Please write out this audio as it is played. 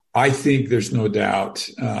I think there's no doubt,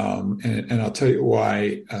 and I'll tell you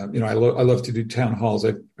why. I love to do town halls.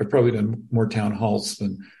 I've probably done more town halls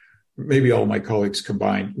than maybe all my colleagues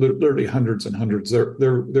combined. Literally hundreds and hundreds. There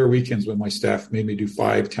are weekends when my staff made me do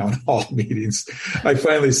 5 town hall meetings. I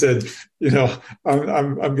finally said,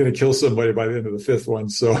 I'm going to kill somebody by the end of the 5th one,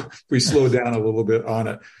 so we slow down a little bit on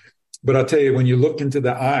it. But I'll tell you, when you look into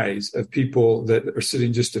the eyes of people that are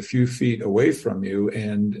sitting just a few feet away from you,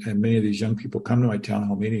 and many of these young people come to my town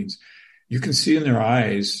hall meetings, you can see in their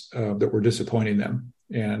eyes that we're disappointing them,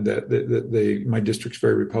 and that my district's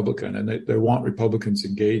very Republican, and they want Republicans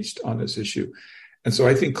engaged on this issue. And so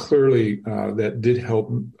I think clearly that did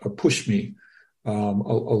help push me a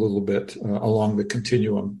little bit along the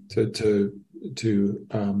continuum to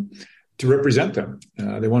represent them.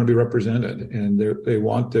 They want to be represented, and they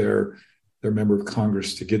want their member of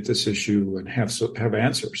Congress to get this issue and have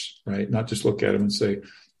answers, right? Not just look at them and say,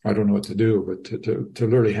 I don't know what to do, but to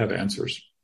literally have answers.